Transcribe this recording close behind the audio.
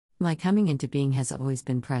My coming into being has always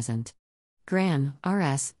been present. Gran,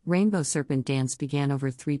 RS, Rainbow Serpent Dance began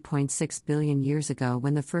over 3.6 billion years ago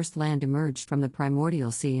when the first land emerged from the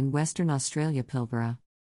primordial sea in Western Australia Pilbara.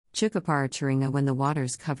 Chukapara Churinga when the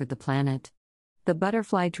waters covered the planet. The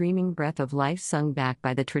butterfly dreaming breath of life sung back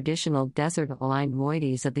by the traditional desert-aligned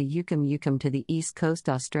moieties of the Yukum Yukum to the east coast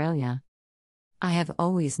Australia. I have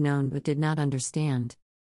always known but did not understand.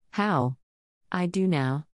 How? I do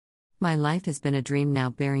now. My life has been a dream now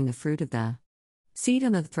bearing the fruit of the seed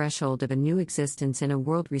on the threshold of a new existence in a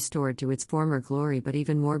world restored to its former glory but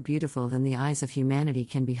even more beautiful than the eyes of humanity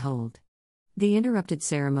can behold. The interrupted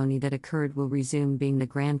ceremony that occurred will resume being the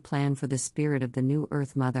grand plan for the spirit of the new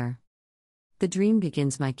Earth Mother. The dream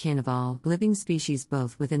begins my kin of all living species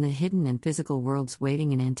both within the hidden and physical worlds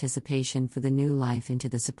waiting in anticipation for the new life into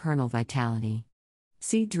the supernal vitality.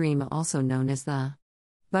 Seed dream also known as the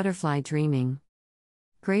butterfly dreaming.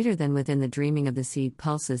 Greater than within the dreaming of the seed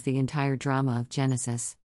pulses the entire drama of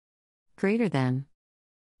Genesis. Greater than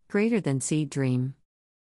seed dream.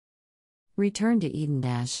 Return to Eden.